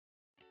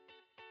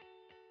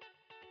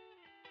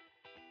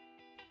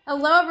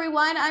Hello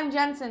everyone, I'm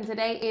Jensen.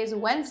 Today is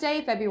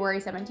Wednesday,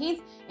 February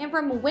 17th, and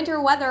from winter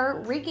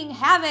weather wreaking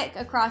havoc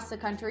across the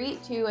country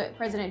to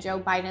President Joe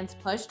Biden's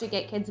push to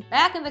get kids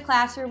back in the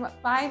classroom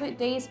 5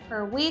 days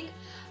per week,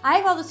 I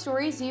have all the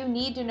stories you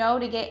need to know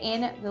to get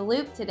in the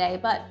loop today.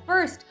 But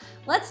first,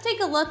 let's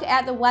take a look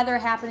at the weather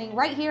happening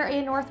right here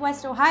in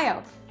Northwest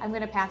Ohio. I'm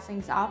going to pass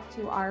things off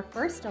to our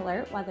first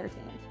alert weather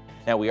team.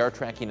 Now we are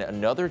tracking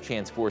another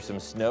chance for some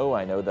snow.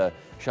 I know the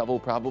shovel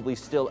probably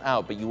still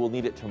out, but you will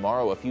need it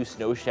tomorrow. A few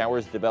snow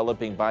showers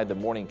developing by the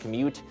morning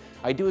commute.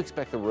 I do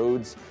expect the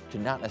roads to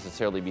not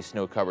necessarily be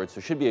snow covered,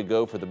 so should be a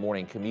go for the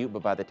morning commute,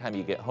 but by the time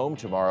you get home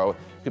tomorrow,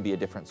 it could be a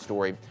different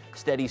story.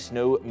 Steady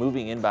snow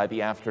moving in by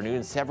the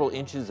afternoon. Several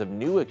inches of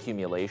new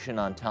accumulation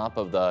on top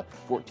of the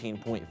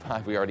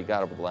 14.5 we already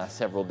got over the last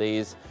several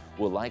days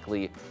will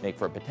likely make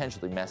for a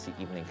potentially messy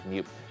evening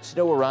commute.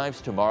 Snow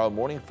arrives tomorrow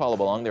morning.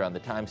 Follow along there on the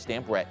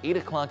timestamp. We're at 8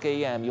 o'clock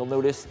a.m. You'll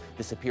notice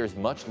this appears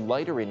much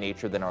lighter in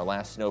nature than our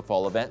last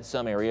snowfall event.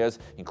 Some areas,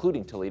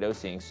 including Toledo,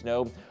 seeing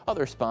snow.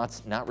 Other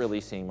spots not really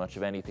seeing much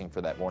of anything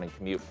for that morning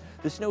commute.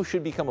 The snow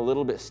should become a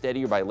little bit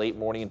steadier by late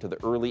morning into the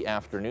early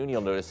afternoon.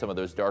 You'll notice some of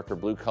those darker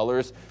blue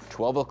colors.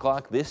 12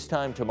 o'clock this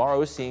time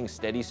tomorrow, seeing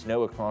steady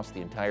snow across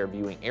the entire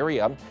viewing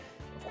area.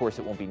 Of course,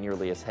 it won't be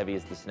nearly as heavy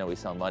as the snow we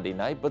saw Monday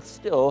night, but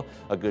still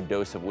a good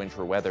dose of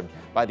winter weather.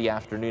 By the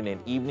afternoon and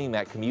evening,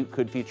 that commute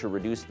could feature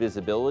reduced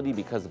visibility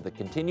because of the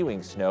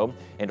continuing snow,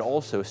 and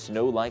also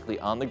snow likely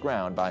on the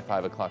ground by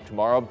 5 o'clock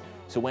tomorrow.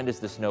 So when does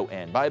the snow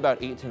end? By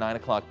about 8 to 9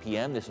 o'clock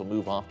p.m., this will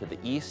move off to the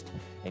east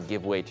and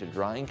give way to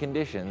drying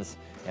conditions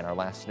and our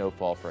last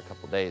snowfall for a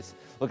couple days.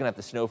 Looking at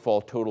the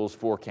snowfall totals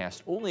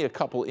forecast, only a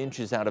couple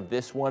inches out of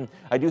this one.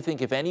 I do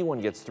think if anyone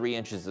gets 3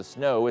 inches of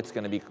snow, it's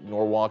going to be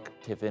Norwalk,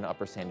 Tiffin,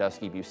 Upper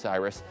Sandusky,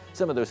 Bucyrus,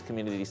 some of those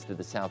communities to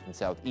the south and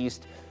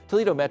southeast.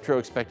 Toledo Metro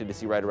expected to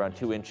see right around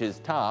 2 inches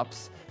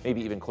tops,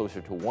 maybe even closer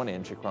to 1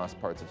 inch across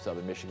parts of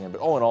southern Michigan. But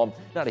all in all,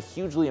 not a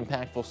hugely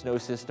impactful snow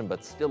system,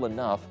 but still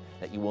enough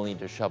that you will need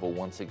to shovel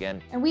once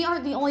again. And we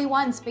aren't the only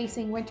ones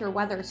facing winter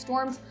weather.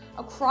 Storms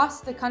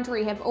across the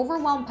country have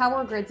overwhelmed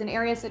power grids in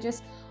areas that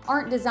just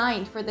aren't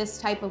designed for this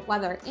type of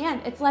weather,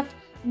 and it's left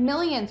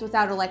millions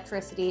without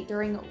electricity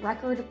during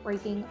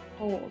record-breaking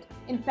cold.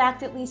 In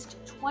fact, at least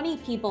 20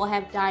 people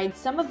have died,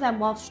 some of them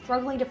while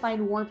struggling to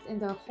find warmth in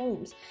their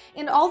homes.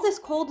 And all this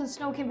cold and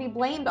snow can be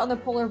blamed on the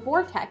polar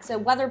vortex, a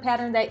weather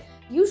pattern that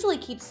usually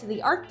keeps to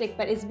the Arctic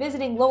but is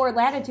visiting lower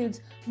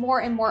latitudes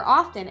more and more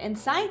often. And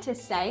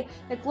scientists say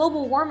that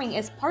global warming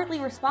is partly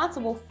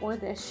responsible for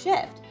this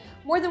shift.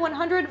 More than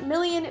 100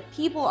 million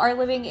people are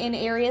living in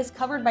areas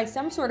covered by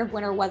some sort of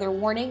winter weather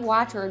warning,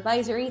 watch, or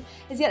advisory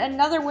as yet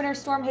another winter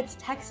storm hits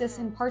Texas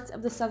and parts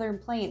of the southern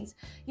plains.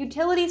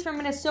 Utilities from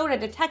Minnesota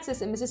to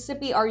Texas and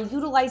Mississippi are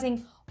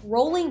utilizing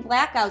rolling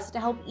blackouts to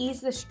help ease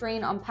the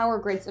strain on power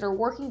grids that are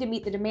working to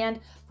meet the demand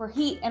for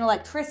heat and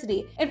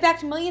electricity. In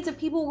fact, millions of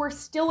people were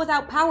still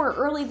without power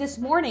early this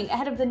morning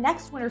ahead of the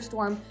next winter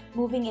storm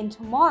moving in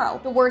tomorrow.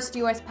 The worst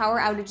U.S. power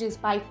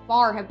outages by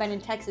far have been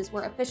in Texas,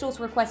 where officials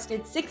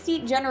requested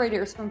 60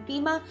 generators from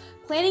FEMA,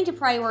 planning to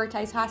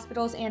prioritize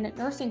hospitals and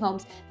nursing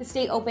homes. The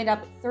state opened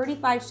up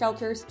 35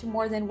 shelters to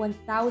more than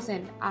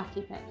 1,000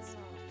 occupants.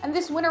 And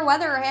this winter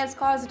weather has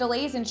caused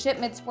delays in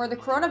shipments for the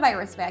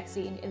coronavirus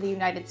vaccine in the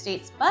United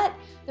States, but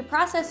the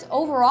process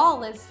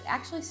overall is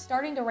actually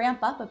starting to ramp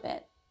up a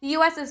bit. The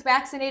U.S. is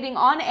vaccinating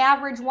on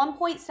average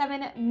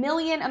 1.7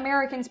 million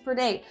Americans per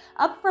day,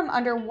 up from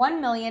under 1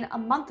 million a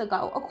month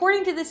ago.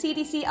 According to the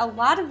CDC, a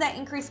lot of that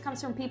increase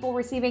comes from people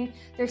receiving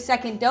their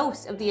second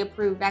dose of the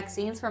approved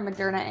vaccines from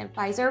Moderna and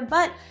Pfizer,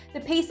 but the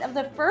pace of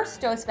the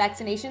first dose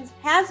vaccinations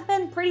has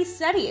been pretty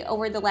steady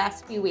over the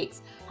last few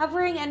weeks,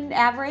 hovering at an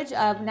average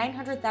of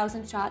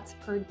 900,000 shots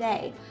per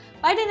day.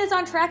 Biden is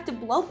on track to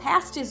blow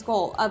past his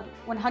goal of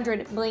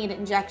 100 million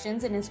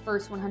injections in his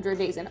first 100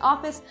 days in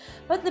office,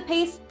 but the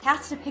pace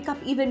has to pick up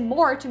even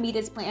more to meet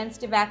his plans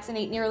to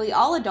vaccinate nearly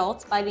all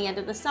adults by the end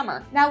of the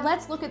summer. Now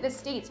let's look at the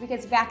states,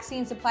 because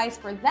vaccine supplies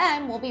for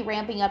them will be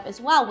ramping up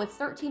as well, with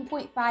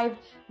 13.5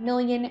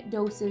 million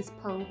doses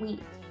per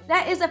week.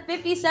 That is a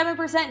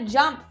 57%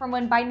 jump from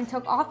when Biden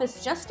took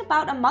office just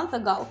about a month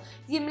ago.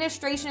 The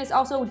administration is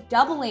also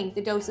doubling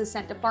the doses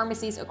sent to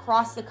pharmacies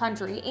across the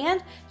country.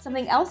 And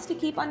something else to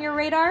keep on your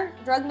radar,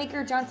 drug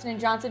maker Johnson &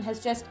 Johnson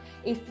has just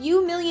a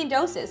few million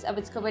doses of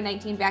its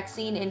COVID-19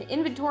 vaccine in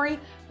inventory,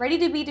 ready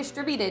to be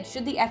distributed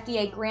should the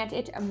FDA grant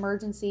it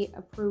emergency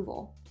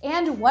approval.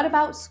 And what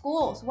about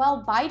schools?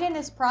 Well, Biden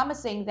is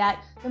promising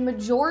that the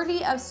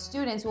majority of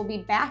students will be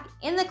back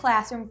in the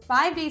classroom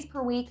 5 days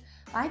per week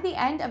by the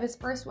end of his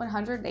first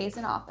 100 days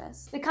in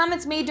office. The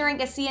comments made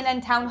during a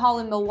CNN town hall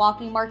in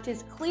Milwaukee marked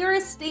his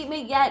clearest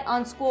statement yet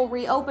on school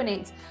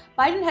reopenings.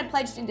 Biden had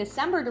pledged in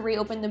December to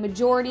reopen the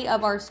majority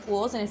of our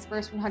schools in his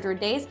first 100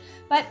 days,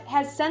 but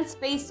has since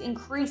faced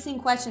increasing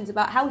questions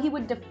about how he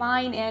would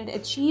define and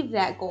achieve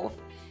that goal.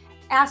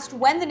 Asked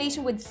when the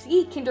nation would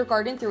see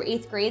kindergarten through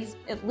 8th grades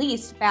at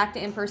least back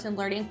to in-person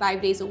learning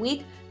 5 days a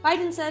week,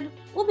 Biden said,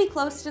 "We'll be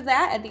close to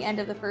that at the end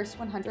of the first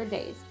 100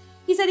 days.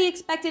 He said he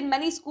expected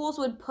many schools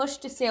would push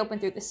to stay open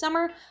through the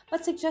summer,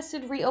 but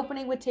suggested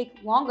reopening would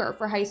take longer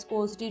for high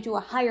schools due to a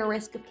higher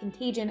risk of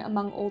contagion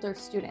among older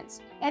students.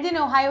 And in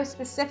Ohio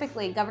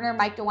specifically, Governor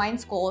Mike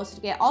DeWine's goal is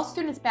to get all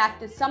students back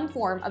to some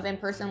form of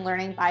in-person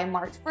learning by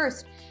March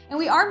 1st. And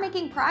we are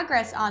making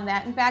progress on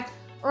that. In fact,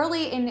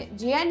 early in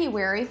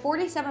January,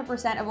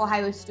 47% of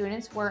Ohio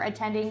students were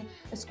attending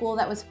a school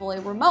that was fully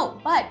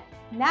remote, but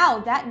now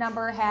that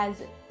number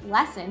has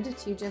lessened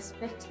to just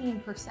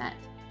 15%.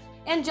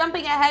 And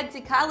jumping ahead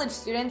to college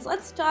students,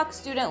 let's talk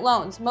student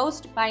loans.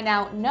 Most by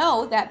now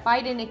know that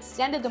Biden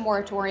extended the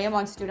moratorium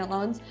on student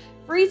loans,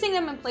 freezing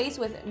them in place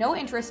with no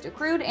interest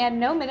accrued and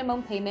no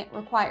minimum payment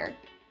required.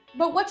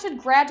 But what should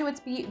graduates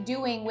be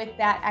doing with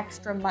that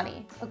extra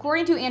money?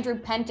 According to Andrew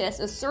Pentis,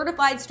 a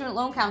certified student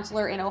loan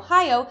counselor in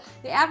Ohio,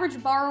 the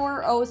average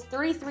borrower owes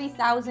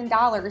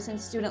 $33,000 in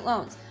student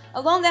loans.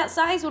 A loan that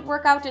size would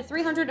work out to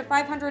 $300 to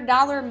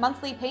 $500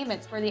 monthly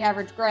payments for the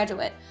average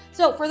graduate.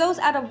 So for those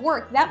out of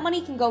work, that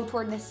money can go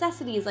toward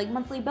necessities like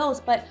monthly bills,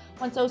 but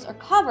once those are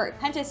covered,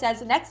 Pentis says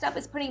the next step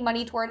is putting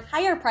money toward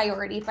higher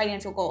priority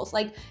financial goals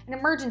like an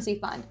emergency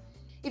fund.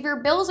 If your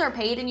bills are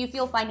paid and you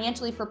feel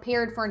financially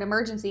prepared for an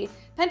emergency,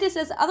 Pentis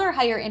says other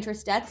higher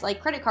interest debts like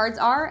credit cards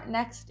are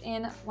next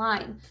in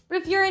line. But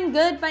if you're in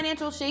good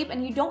financial shape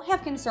and you don't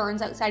have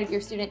concerns outside of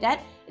your student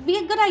debt, it'd be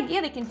a good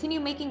idea to continue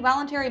making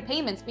voluntary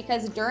payments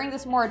because during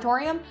this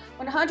moratorium,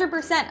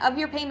 100% of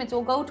your payments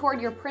will go toward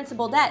your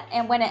principal debt,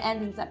 and when it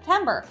ends in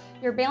September,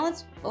 your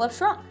balance will have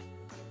shrunk.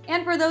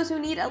 And for those who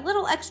need a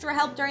little extra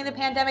help during the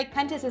pandemic,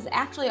 Pentis is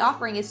actually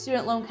offering his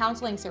student loan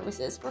counseling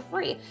services for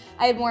free.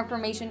 I have more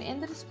information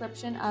in the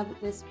description of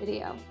this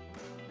video.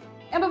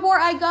 And before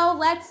I go,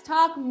 let's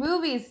talk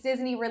movies.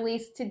 Disney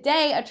released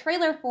today a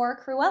trailer for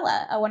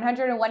Cruella, a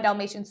 101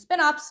 Dalmatians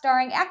spinoff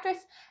starring actress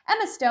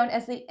Emma Stone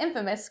as the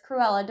infamous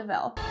Cruella de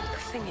Vil. The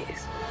thing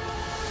is,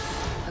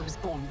 I was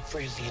born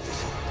brilliant,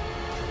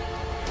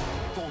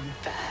 born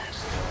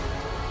fast,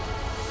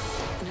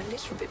 and a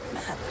little bit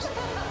mad.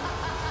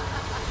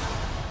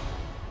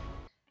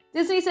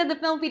 Disney said the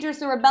film features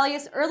the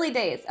rebellious early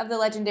days of the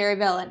legendary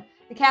villain.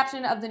 The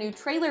caption of the new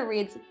trailer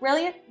reads,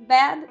 "Brilliant,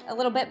 bad, a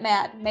little bit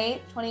mad,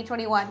 May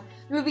 2021.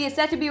 The movie is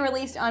set to be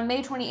released on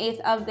May 28th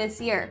of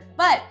this year.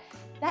 But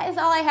that is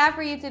all I have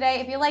for you today.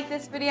 If you like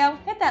this video,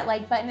 hit that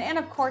like button and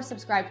of course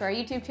subscribe to our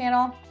YouTube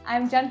channel.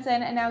 I'm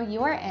Jensen and now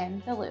you are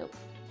in the loop.